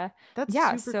 etc. That's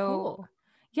Yeah, super so cool.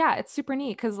 yeah, it's super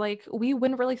neat because like we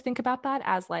wouldn't really think about that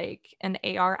as like an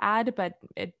AR ad, but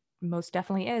it most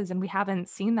definitely is. And we haven't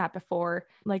seen that before.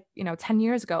 Like, 10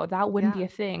 years ago, that wouldn't be Yeah. a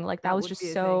thing. Like that That was would be just a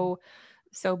thing.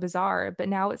 so bizarre. But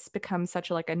now it's become such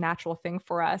like a natural thing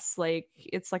for us. Like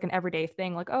it's like an everyday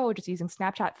thing. Like, oh, just using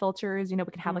Snapchat filters, we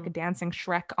can have like a Mm. dancing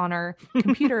Shrek on our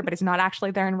computer, but it's not actually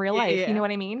there in real Yeah, life. You know yeah.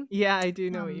 what I mean? Yeah, I do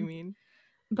know what you Um, mean.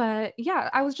 but yeah,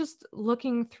 I was just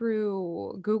looking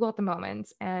through Google at the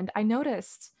moment and I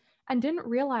noticed and didn't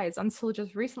realize until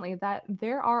just recently that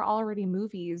there are already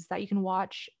movies that you can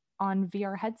watch on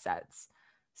VR headsets.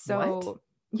 What? So,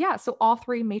 yeah, so all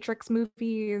three Matrix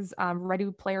movies,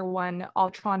 Ready Player One,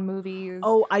 Ultron movies,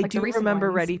 Oh, I like the do recent remember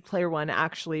ones. Ready Player One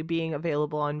actually being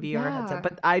available on VR headset, Yeah,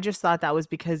 but I just thought that was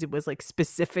because it was like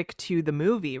specific to the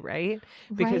movie, right?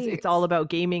 Because it's right. all about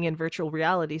gaming and virtual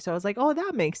reality. So I was like, oh,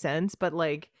 that makes sense. But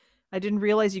like, I didn't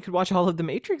realize you could watch all of the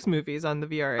Matrix movies on the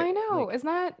VR. I know. Like, Isn't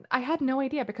that I had no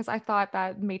idea because I thought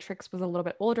that Matrix was a little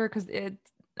bit older because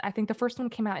I think the first one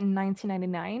came out in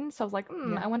 1999. So I was like,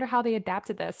 yeah, I wonder how they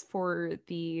adapted this for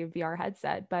the VR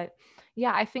headset. But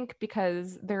yeah, I think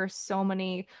because there are so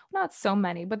many, not so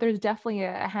many, but there's definitely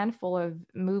a handful of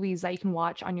movies that you can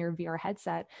watch on your VR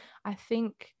headset. I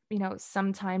think,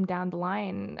 sometime down the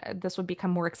line, this would become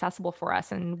more accessible for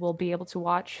us and we'll be able to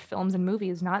watch films and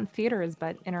movies, not in theaters,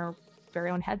 but in our very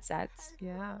own headsets.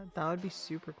 yeah, that would be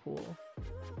super cool.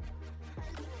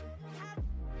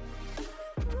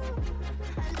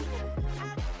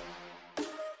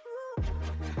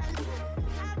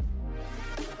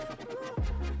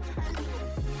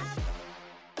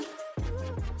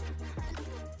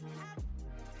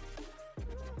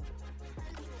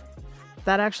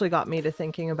 That actually got me to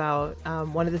thinking about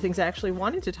one of the things I actually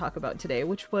wanted to talk about today,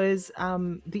 which was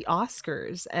the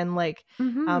Oscars and like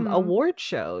Mm-hmm. award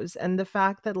shows, and the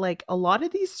fact that like a lot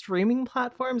of these streaming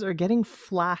platforms are getting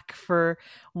flack for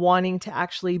wanting to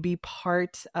actually be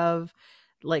part of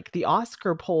like the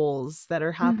Oscar polls that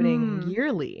are happening Mm-hmm.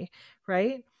 yearly,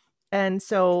 right? And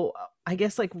so I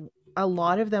guess like a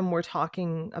lot of them were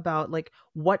talking about like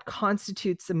what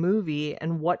constitutes a movie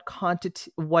and what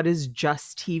is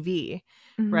just TV,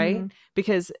 right? Mm-hmm.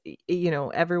 Because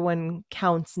everyone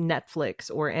counts Netflix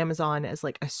or Amazon as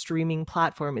like a streaming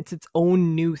platform. It's its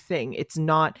own new thing. It's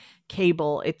not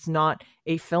cable, it's not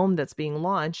a film that's being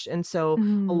launched. And so a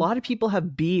Mm-hmm. lot of people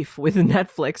have beef with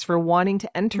Netflix for wanting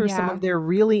to enter some Yeah. of their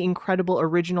really incredible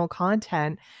original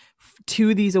content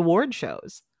to these award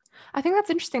shows. I think that's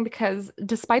interesting because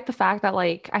despite the fact that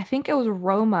like I think it was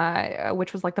Roma,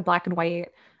 which was like the black and white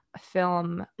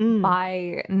film Mm.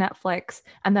 by Netflix,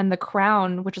 and then The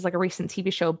Crown, which is like a recent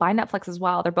TV show by Netflix as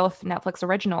well. They're both Netflix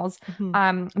originals.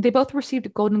 Hmm. They both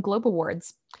received Golden Globe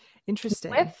awards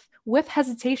Interesting. with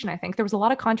hesitation. I think there was a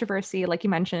lot of controversy, like you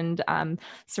mentioned,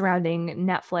 surrounding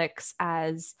Netflix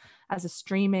as a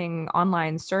streaming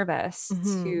online service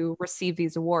Hmm. to receive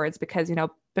these awards because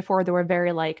before there were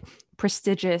very like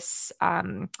prestigious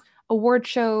award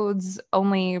shows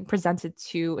only presented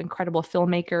to incredible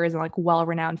filmmakers and like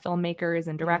well-renowned filmmakers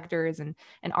and Yeah. directors and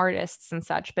artists and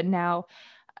such, but now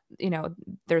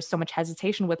there's so much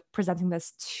hesitation with presenting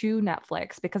this to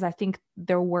Netflix because I think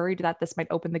they're worried that this might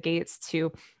open the gates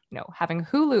to, having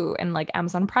Hulu and like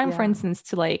Amazon Prime, for Yeah. instance,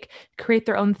 to like create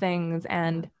their own things Yeah.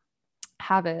 and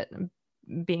have it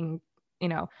being, you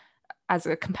know, as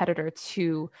a competitor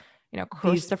to,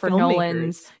 These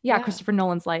filmmakers. Yeah. Christopher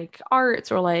Nolan's like art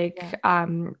or Yeah.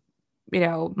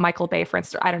 like Michael Bay, for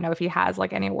instance. I don't know if he has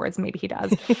like any awards. Maybe he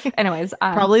does. Anyways,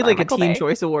 Probably sorry, like a Michael Teen Bay.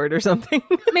 Choice Award or something.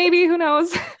 Maybe, who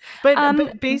knows? But um,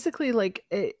 but basically, like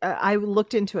I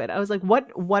looked into it. I was like,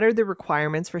 what are the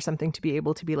requirements for something to be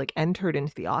able to be like entered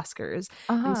into the Oscars?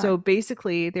 And uh-huh. so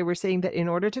basically, they were saying that in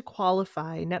order to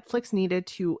qualify, Netflix needed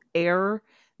to air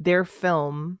their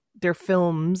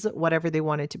films, whatever they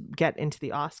wanted to get into the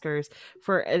Oscars,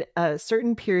 for a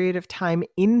certain period of time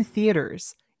in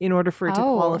theaters in order for it to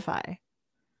Oh, qualify.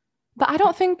 but I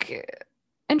don't think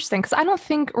interesting because I don't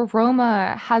think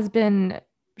Roma has been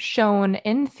shown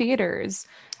in theaters,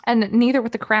 and neither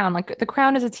with The Crown. Like The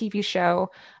Crown is a TV show,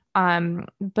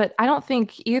 but I don't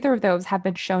think either of those have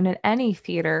been shown in any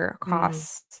theater Mm,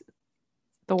 across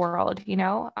the world, you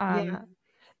know? yeah.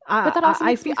 But that also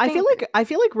makes me think, I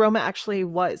feel like Roma actually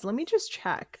was. Let me just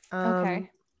check. okay.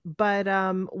 But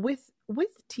with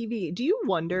TV, do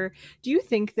you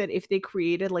think that if they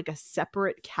created like a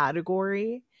separate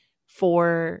category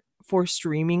for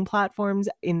streaming platforms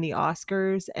in the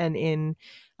Oscars and in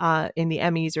the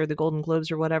Emmys or the Golden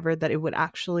Globes or whatever, that it would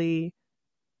actually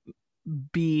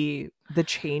be the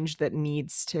change that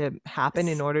needs to happen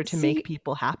in order to make See,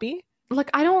 people happy? like,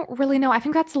 I don't really know. I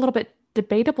think that's a little bit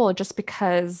debatable just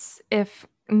because if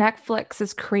Netflix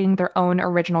is creating their own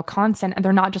original content and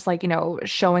they're not just like,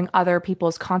 showing other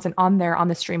people's content on there on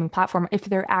the streaming platform, if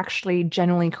they're actually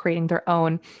genuinely creating their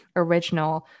own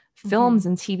original Mm-hmm. films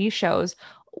and TV shows,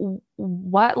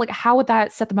 what, like, how would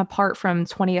that set them apart from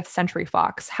 20th Century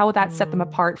Fox? How would that set them Mm-hmm.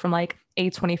 apart from like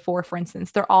A24, for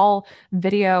instance? They're all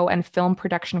video and film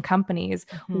production companies.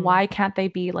 Mm-hmm. Why can't they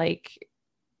be like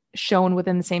shown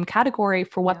within the same category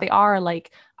for what Yeah. they are,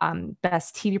 like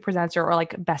best TV presenter or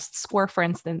like best score, for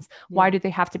instance? Why Yeah. do they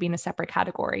have to be in a separate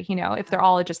category? If they're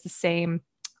all just the same,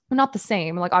 well, not the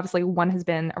same, like obviously one has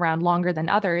been around longer than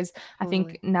others. I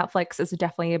think Totally. Netflix is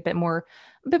definitely a bit more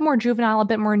juvenile, a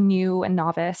bit more new and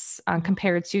novice Mhm.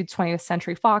 compared to 20th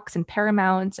Century Fox and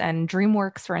Paramount and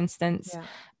DreamWorks, for instance. Yeah.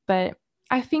 But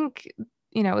I think,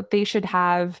 they should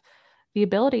have the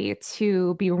ability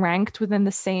to be ranked within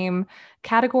the same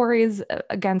categories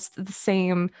against the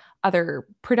same other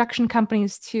production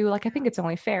companies too. Like I think it's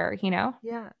only fair. Yeah.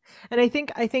 And I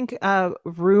think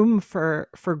room for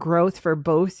growth for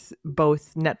both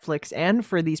Netflix and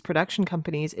for these production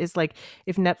companies is like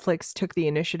if Netflix took the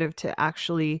initiative to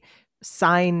actually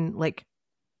sign like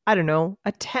I don't know,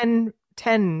 a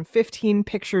 15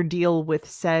 picture deal with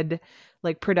said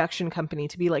like production company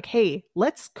to be like, "Hey,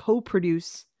 let's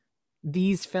co-produce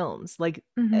these films."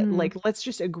 Hmm. Like let's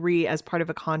just agree as part of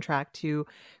a contract to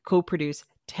co-produce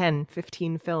 10,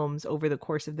 15 films over the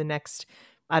course of the next,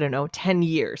 I don't know, 10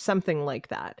 years, something like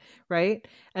that, right?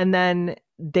 And then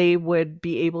they would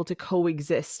be able to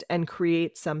coexist and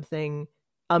create something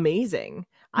amazing.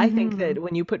 I think Hmm. that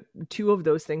when you put two of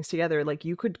those things together, like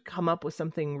you could come up with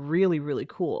something really, really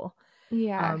cool.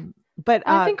 Yeah. But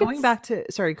And I think it's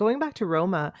going back to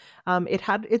Roma, it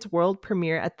had its world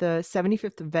premiere at the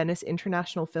 75th Venice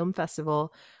International Film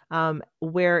Festival,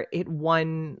 where it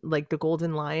won like the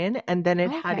Golden Lion, and then it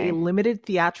had a okay. limited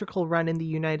theatrical run in the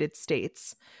United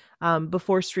States,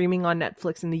 before streaming on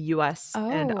Netflix in the US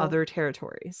and Oh, other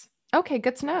territories. okay,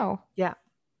 good to know. Yeah.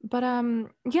 But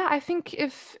yeah, I think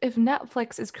if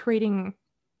Netflix is creating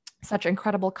such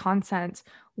incredible content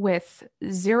with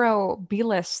zero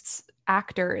B-list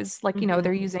actors. Like,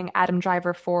 they're Hmm. using Adam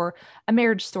Driver for A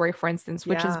Marriage Story, for instance,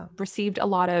 which has Yeah. received a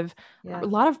Yeah.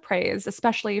 lot of praise,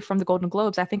 especially from the Golden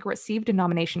Globes. I think it received a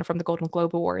nomination from the Golden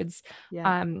Globe Awards.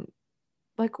 Yeah. Um,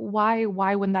 like why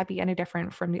wouldn't that be any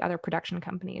different from the other production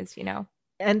companies?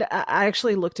 And I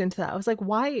actually looked into that. I was like,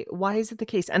 why is it the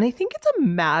case? And I think it's a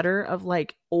matter of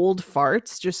like old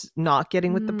farts just not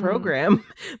getting with the Mm, program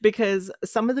because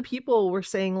some of the people were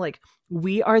saying like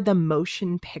we are the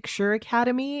motion picture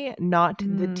academy, not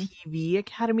the mm, TV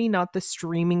academy, not the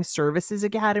streaming services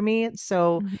academy.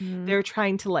 So mhm. they're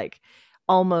trying to like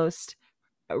almost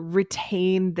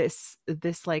retain this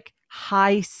like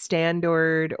high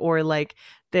standard or like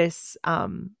this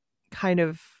kind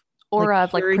of like Aura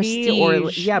of like purity or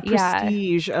prestige. yeah Yeah.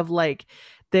 prestige of like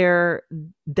their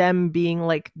them being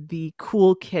like the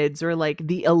cool kids or like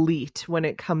the elite when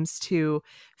it comes to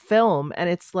film. And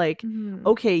it's like, Mhm.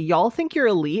 okay, y'all think you're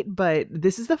elite, but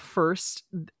this is the first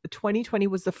 2020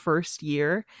 was the first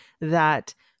year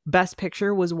that best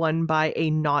picture was won by a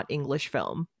not English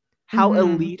film. How Mhm.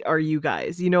 elite are you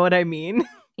guys? You know what I mean?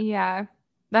 Yeah,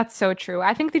 that's so true.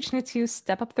 I think they just need to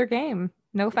step up their game.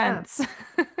 No Yeah. offense.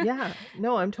 Yeah.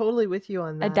 No, I'm totally with you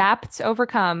on that. Adapt,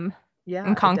 overcome, and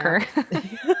Yeah, conquer.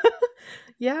 adapt.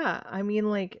 Yeah, I mean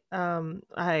like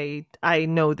I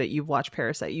know that you've watched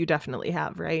Parasite. You definitely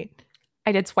have, right?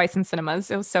 I did twice in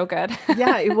cinemas. It was so good.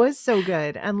 Yeah, it was so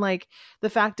good. And like the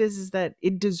fact is that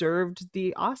it deserved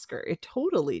the Oscar. It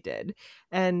totally did.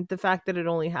 And the fact that it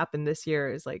only happened this year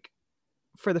is like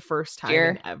for the first time in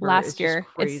Year, ever is last just year.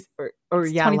 crazy. It's Or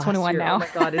it's yeah, last 2021 year. Oh now. my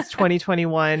God, it's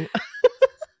 2021.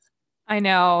 I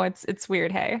know it's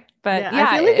weird, hey, but Yeah, I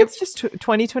yeah, feel like it's just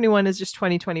 2021 is just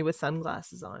 2020 with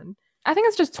sunglasses on. I think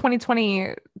it's just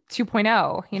 2020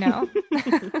 2.0, you know?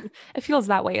 It feels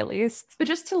that way at least. But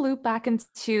just to loop back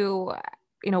into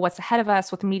what's ahead of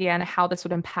us with media and how this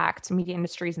would impact media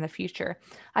industries in the future.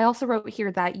 I also wrote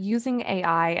here that using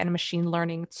AI and machine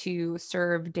learning to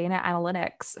serve data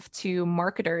analytics to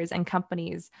marketers and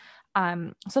companies,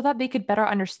 so that they could better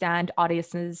understand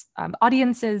audiences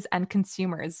and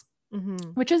consumers, Mm-hmm.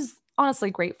 which is honestly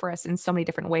great for us in so many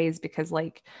different ways because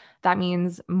like that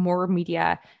means more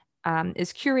media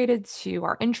is curated to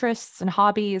our interests and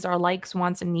hobbies, our likes,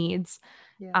 wants, and needs.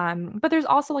 Yeah. But there's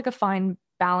also like a fine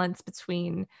balance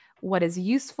between what is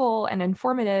useful and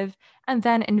informative and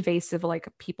then invasive, like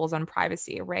people's own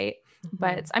privacy, right? Mm-hmm.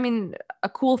 But I mean, a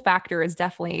cool factor is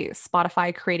definitely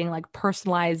Spotify creating like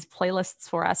personalized playlists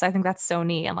for us. I think that's so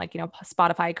neat. And like,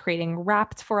 Spotify creating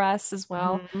Wrapped for us as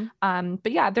well. Mm-hmm.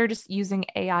 But yeah, they're just using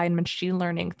AI and machine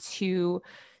learning to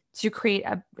create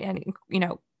and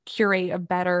curate a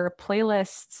better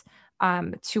playlist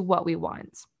to what we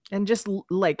want. And just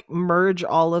like merge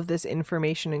all of this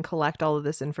information and collect all of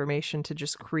this information to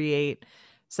just create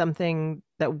something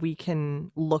that we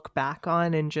can look back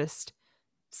on and just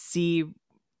see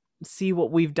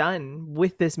what we've done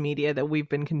with this media that we've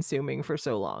been consuming for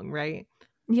so long, right?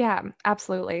 Yeah,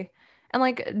 absolutely. And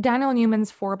like Daniel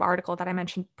Newman's Forbes article that I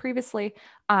mentioned previously,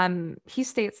 he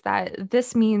states that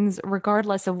this means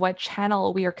regardless of what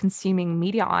channel we are consuming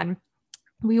media on,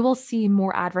 we will see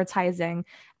more advertising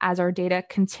as our data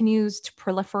continues to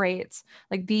proliferate.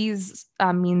 Like these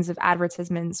means of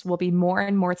advertisements will be more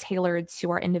and more tailored to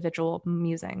our individual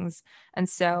musings. And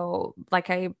so, like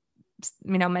I,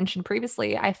 mentioned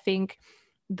previously, I think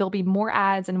there'll be more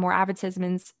ads and more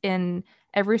advertisements in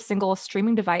every single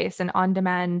streaming device and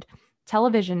on-demand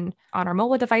television on our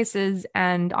mobile devices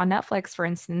and on Netflix, for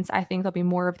instance. I think there'll be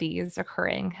more of these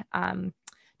occurring.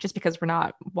 Just because we're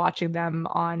not watching them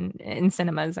in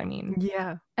cinemas, I mean.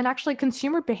 Yeah. And actually,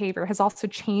 consumer behavior has also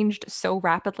changed so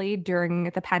rapidly during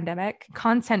the pandemic.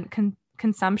 Content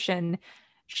consumption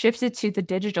shifted to the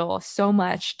digital so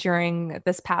much during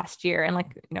this past year and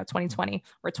 2020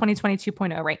 or 2020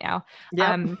 2.0 right now.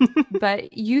 Yep.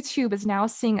 But YouTube is now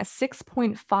seeing a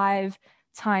 6.5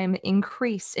 time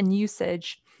increase in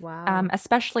usage, Wow.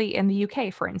 especially in the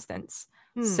UK, for instance.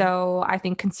 Hmm. So I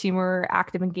think consumer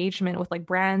active engagement with like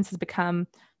brands has become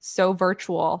so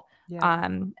virtual, Yeah.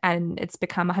 and it's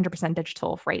become 100%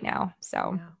 digital right now.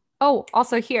 So, Yeah. oh,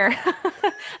 also here,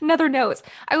 another note.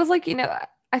 I was like,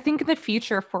 I think in the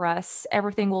future for us,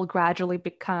 everything will gradually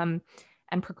become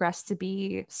and progress to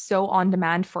be so on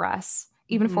demand for us,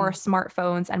 even for our Mm-hmm.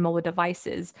 smartphones and mobile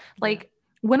devices. Yeah. Like,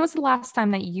 when was the last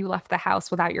time that you left the house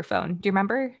without your phone? Do you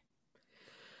remember?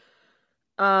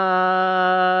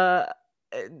 Uh,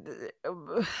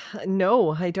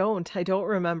 no, I don't. I don't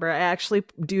remember. I actually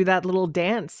do that little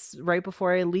dance right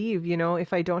before I leave.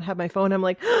 If I don't have my phone, I'm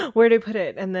like, where did I put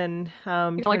it? And then You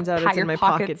gotta turns like out pat it's in your my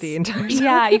pocket the pockets. entire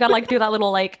Yeah, time. you gotta like do that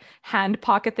little like hand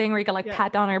pocket thing where you gotta like Yeah.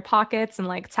 pat down your pockets and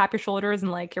like tap your shoulders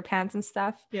and like your pants and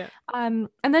stuff. Yeah. And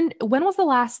then when was the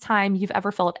last time you've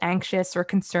ever felt anxious or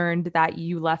concerned that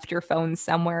you left your phone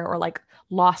somewhere or like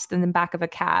lost in the back of a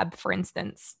cab, for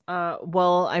instance?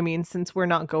 Well, I mean, since we're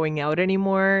not going out anymore,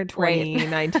 Right.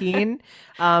 2019,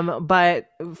 but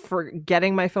for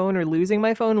getting my phone or losing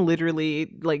my phone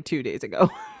literally like 2 days ago.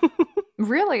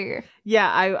 Really?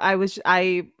 Yeah, I was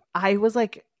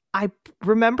like I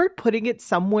remembered putting it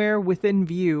somewhere within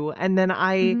view, and then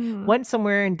I Mhm. went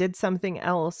somewhere and did something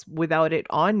else without it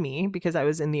on me because I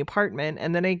was in the apartment,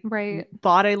 and then I Right.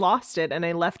 thought I lost it and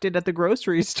I left it at the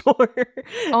grocery store.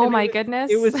 Oh And my it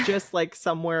goodness. was just like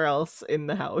somewhere else in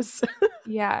the house.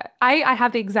 Yeah, I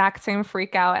have the exact same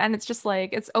freak out, and it's just like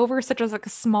it's over such as like a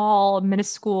small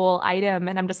minuscule item,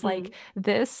 and I'm just Mhm. like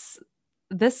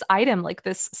this item, like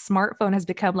this smartphone, has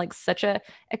become like such a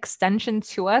extension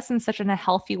to us in such a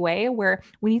healthy way where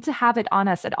we need to have it on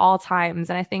us at all times,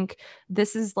 and I think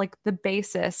this is like the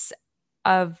basis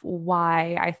of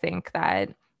why I think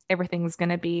that everything's going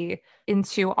to be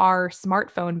into our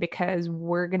smartphone because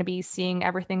we're going to be seeing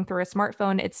everything through a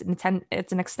smartphone. It's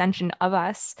an extension of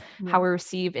us, how Yeah. we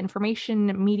receive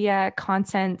information, media,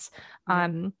 content, Yeah.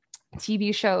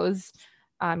 TV shows,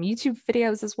 YouTube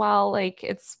videos as well. Like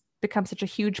it's become such a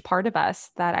huge part of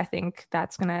us that I think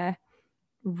that's going to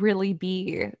really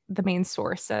be the main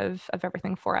source of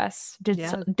everything for us,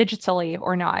 Yeah. digitally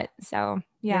or not. So,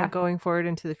 Yeah, yeah. going forward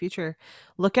into the future.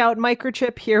 Look out,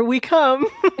 microchip, here we come.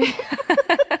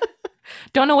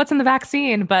 Don't know what's in the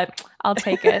vaccine, but I'll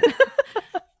take it.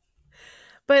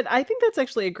 But I think that's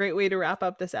actually a great way to wrap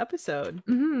up this episode.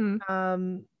 Hmm.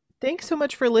 Um, Thanks so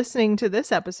much for listening to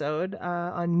this episode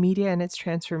on media and its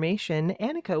transformation.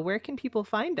 Annika, where can people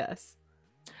find us?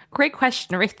 Great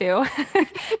question, Ritu.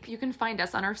 You can find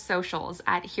us on our socials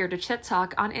at Here to Chit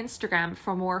Talk on Instagram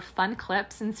for more fun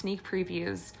clips and sneak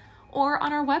previews, or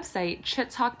on our website,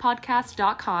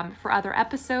 chittalkpodcast.com, for other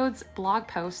episodes, blog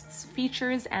posts,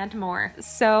 features, and more.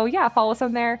 So yeah, follow us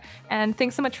on there. And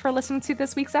thanks so much for listening to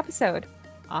this week's episode.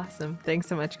 Awesome. Thanks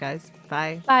so much, guys.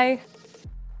 Bye. Bye.